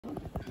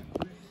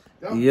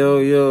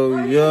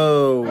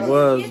Yo,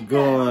 what's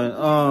going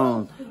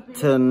on?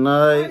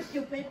 Tonight,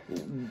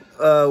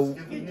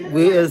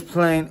 we is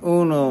playing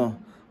Uno.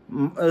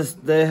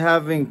 They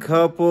having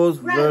couples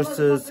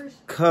versus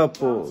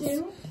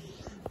couples.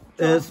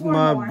 It's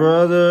my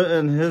brother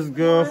and his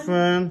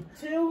girlfriend,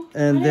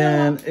 and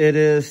then it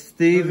is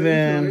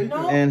Steven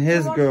and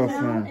his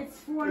girlfriend. It's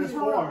 4 in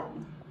total.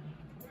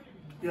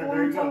 Yeah,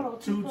 there you go.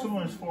 2, 2,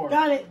 and 4.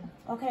 Got it.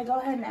 Okay, go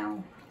ahead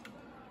now.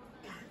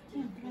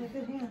 Damn, I got a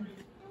good hand.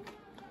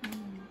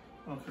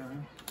 Okay.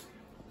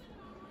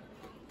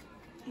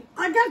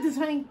 I got this,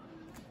 honey.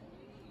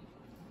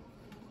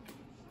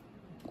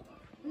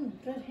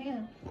 Good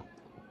hand.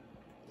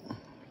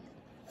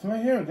 It's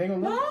right here. They gonna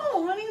look.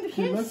 No, honey, they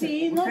can't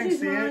see. No, can't she's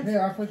see not. it.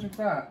 Here, I'll put your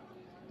fat.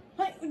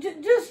 Hey,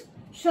 just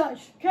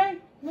shush, okay?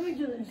 Let me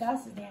do this.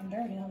 That's is damn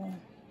dirty, hold on.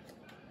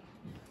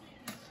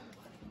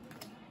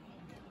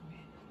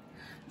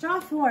 Draw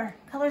 4.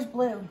 Color's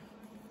blue.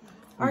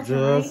 Our Draw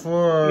turn, right?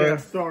 4. Yeah,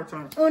 start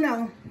time. Oh,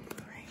 no.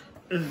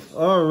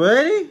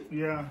 Already?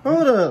 Yeah.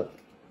 Hold up.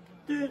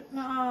 Dude,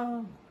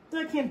 no.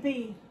 That can't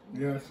be.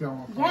 Yeah, it's your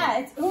one. Yeah,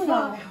 it's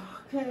Uno.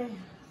 Okay.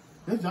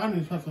 This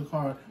Johnny's special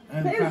card.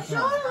 And Babe,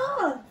 shut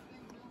up.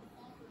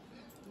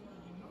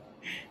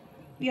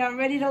 Y'all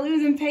ready to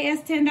lose and pay us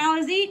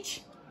 $10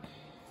 each?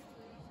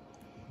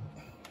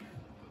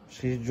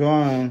 She's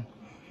drawing.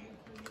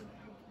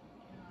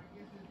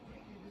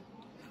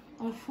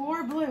 A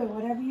 4 blue,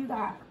 whatever you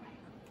got.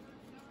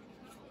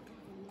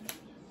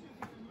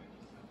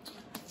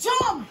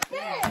 Jump,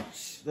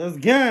 bitch! That's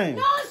game.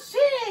 No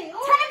shit! $10!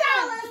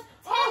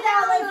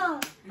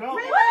 $10! No.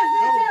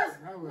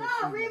 Rematch, No. no,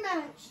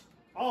 rematch.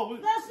 Oh,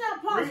 That's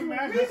not possible.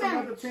 rematch. That's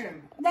another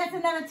 10. That's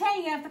another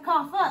 10 you have to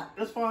cough up.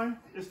 That's fine.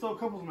 It's still a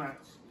couples match.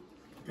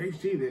 They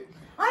cheated.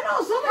 I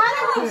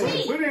know, somebody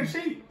cheat. We didn't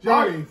cheat.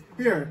 Johnny,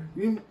 here.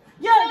 You,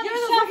 Yeah, you're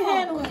the fucking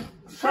handler.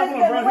 Shuffle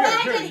them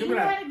right here. Here, give me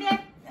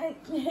that.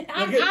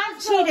 I'm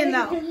cheating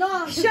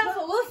though.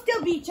 Shuffle, we'll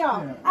still beat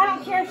y'all. Yeah. I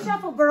don't care.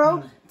 Shuffle,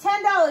 bro.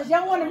 $10.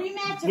 Y'all want to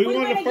rematch? If We we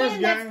won win the first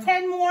again, that's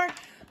game. 10 more.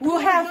 We'll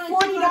have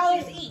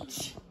 $40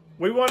 each.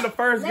 We won the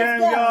first Let's game,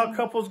 go. y'all.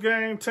 Couples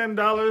game,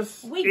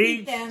 $10 We each.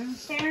 beat them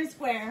fair and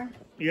square.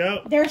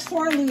 Yep. There's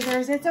 4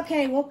 losers. It's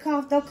okay. We'll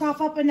cough. They'll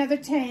cough up another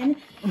 10,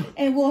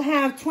 and we'll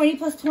have 20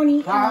 plus 20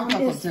 is I'm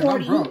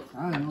 40. broke.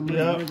 I ain't no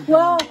Yeah. money.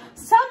 Well,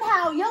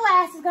 somehow your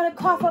ass is gonna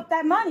cough up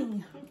that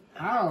money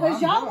How? because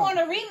I'm y'all broke. want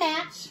a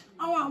rematch.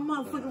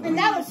 And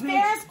that was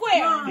fair and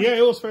square. Yeah,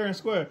 it was fair and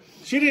square.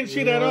 She didn't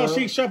cheat at all.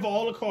 She shuffled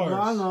all the cards.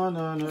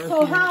 No.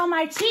 So how am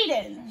I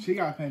cheating? She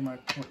got to pay my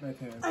that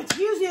 10.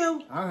 Excuse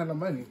you. I don't have no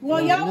money.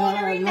 Well, y'all want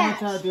a Now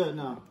try to rematch. do it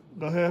now.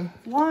 Go ahead.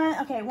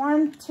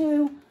 1,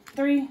 2,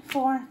 3,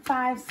 4,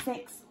 5,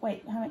 6.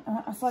 Wait,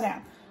 slow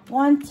down.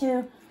 1,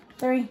 2,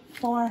 3,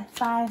 4,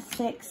 5,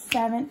 6,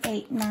 7,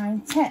 8,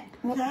 9, 10.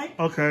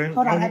 Okay.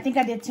 Hold on, I think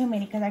I did too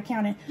many because I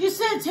counted. You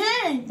said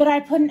 10. But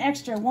I put an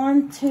extra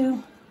 1,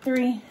 2,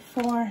 3,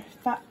 4,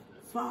 5,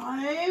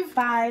 5.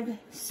 5,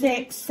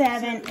 6,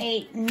 7,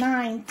 8,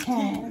 9,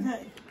 10.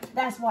 Okay.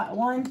 That's what?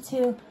 1,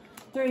 2,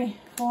 3,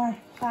 4,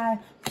 5,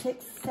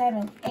 6,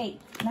 7, 8,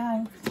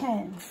 9,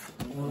 10.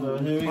 Hold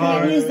on, here we All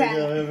right.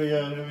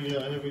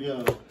 Here we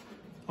go.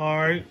 All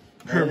right.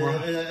 Here, bro.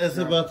 It's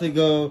about to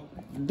go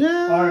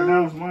down. All right,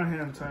 now it's my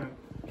hand turn.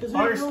 Because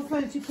All I right, no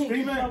offense, you can't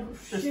keep Steven, up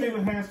it's with shit.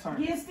 Steven's hand's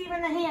turn. Give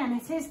Steven the hand.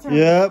 It's his turn.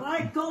 Yep. All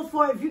right, go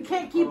for it. If you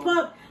can't keep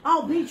up,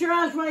 I'll beat your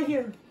ass right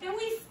here. And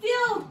we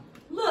still,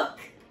 look,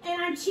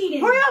 and I'm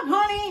cheating. Hurry up,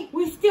 honey.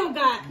 We still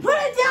got. Put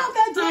it down,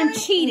 I'm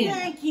goddammit. cheating.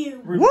 Thank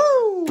you.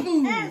 Woo!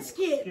 And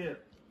skip. Yeah.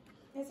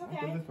 It's I put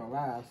okay. this for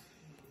last.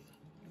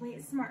 Wait,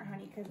 it's smart,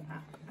 honey, because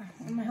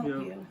I'm going to help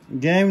you.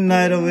 Game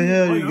night over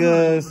here, you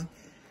guys.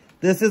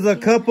 This is a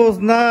couples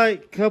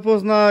night.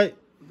 Couples night.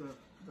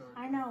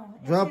 I know.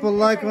 Drop a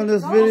like on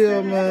this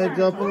video, man.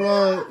 Drop a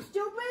like.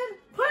 Stupid.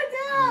 Put it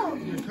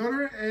down. The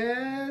color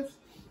is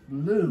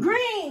blue.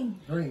 Green.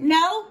 Green.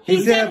 No.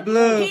 He said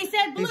blue. He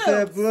said blue. He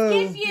said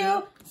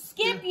blue.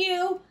 Skip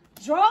you.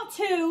 Draw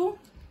 2.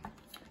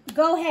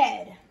 Go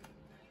ahead.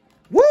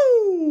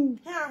 Woo!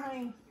 Here,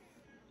 honey.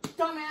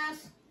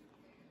 Dumbass.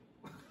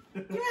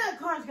 Give me that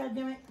cards,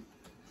 goddammit.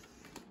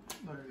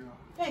 There you go.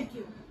 Thank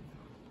you.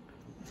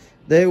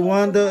 They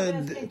won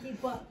Dumbass the. can't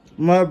keep up.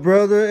 My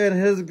brother and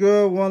his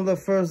girl won the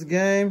first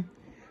game.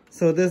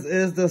 So this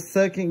is the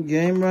second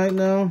game right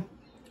now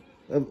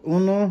of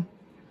Uno.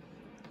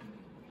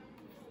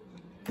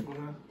 Go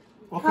ahead.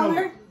 What Color.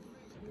 color?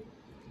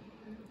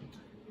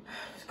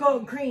 Let's go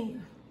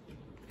green.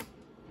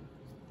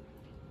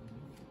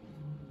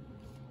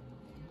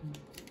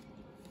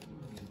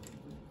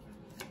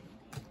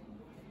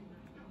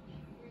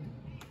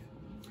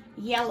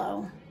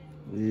 Yellow.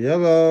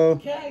 Yellow.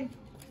 Okay.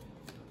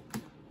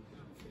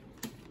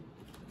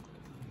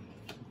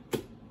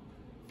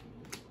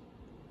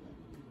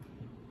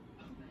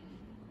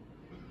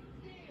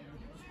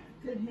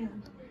 Good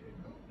hand.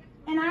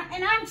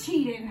 And I'm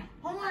cheating.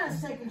 Hold on a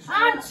second. Shut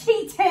I'm up.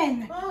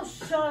 cheating. Oh,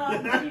 shut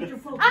up. Keep your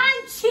focus.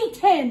 I'm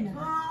cheating.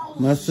 Oh,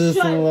 My shut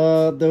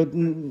sister-in-law.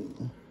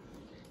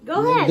 Go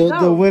Go ahead, The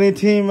go. winning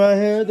team right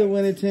here, the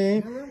winning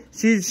team.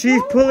 She's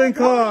pulling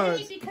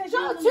cards.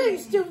 Don't you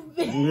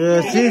stupid.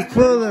 Yeah, she's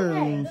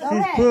pulling. Go She's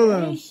ahead.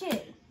 pulling. Ain't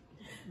shit.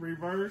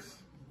 Reverse.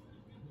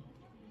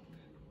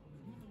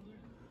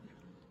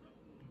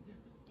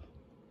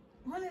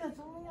 Honey, that's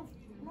only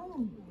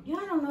a Y'all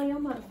don't know your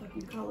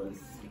motherfucking colors.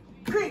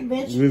 green,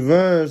 bitch.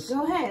 Reverse.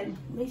 Go ahead.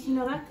 At least you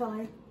know that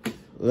color.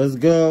 Let's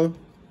go.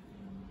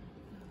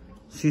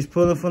 She's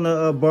pulling from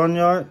the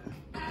barnyard.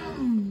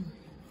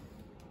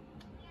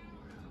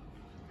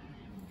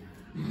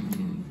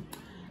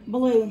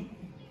 Blue.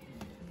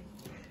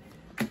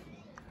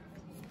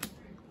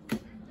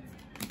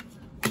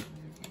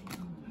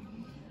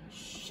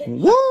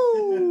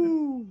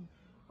 Woo!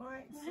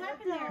 Alright, What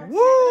happened there?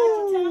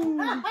 Woo!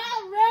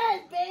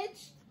 red,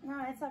 bitch.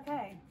 No, it's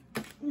okay.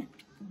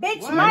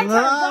 Bitch, my turn.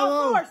 Draw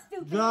No. four,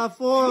 stupid. Draw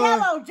four.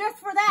 Yellow, just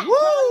for that. Woo.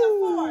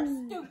 Draw the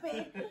four,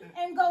 stupid.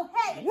 And go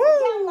head. Woo.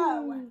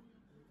 Yellow.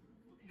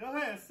 Go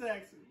ahead,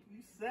 sexy.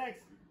 You sexy.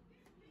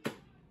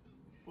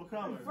 What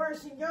color?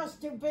 First and your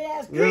stupid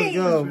ass Let's green.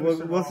 go.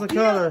 What's the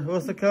color?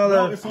 What's the No,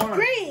 color? it's hard.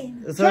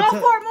 Green. It's Draw our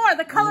four more.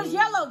 The color's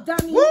yellow,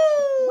 dummy. Woo.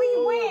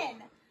 We win.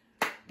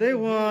 They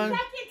won.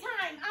 Second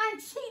time. I'm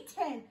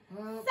cheating.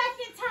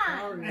 Second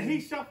time. And he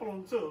shuffled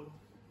them too.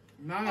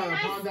 Nah, And I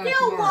find out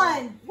still tomorrow.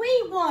 won.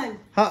 We won.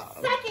 How,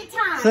 Second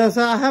time.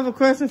 so I have a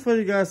question for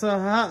you guys. So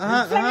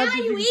how So now did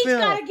you you each feel?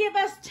 gotta give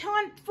us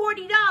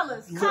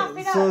 $40. Cough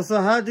it up.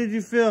 So how did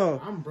you feel?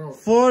 I'm broke.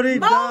 $40.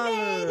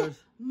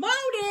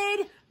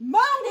 Moated.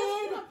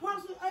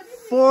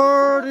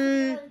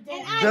 $40.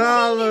 And I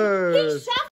cheated. He shuffled.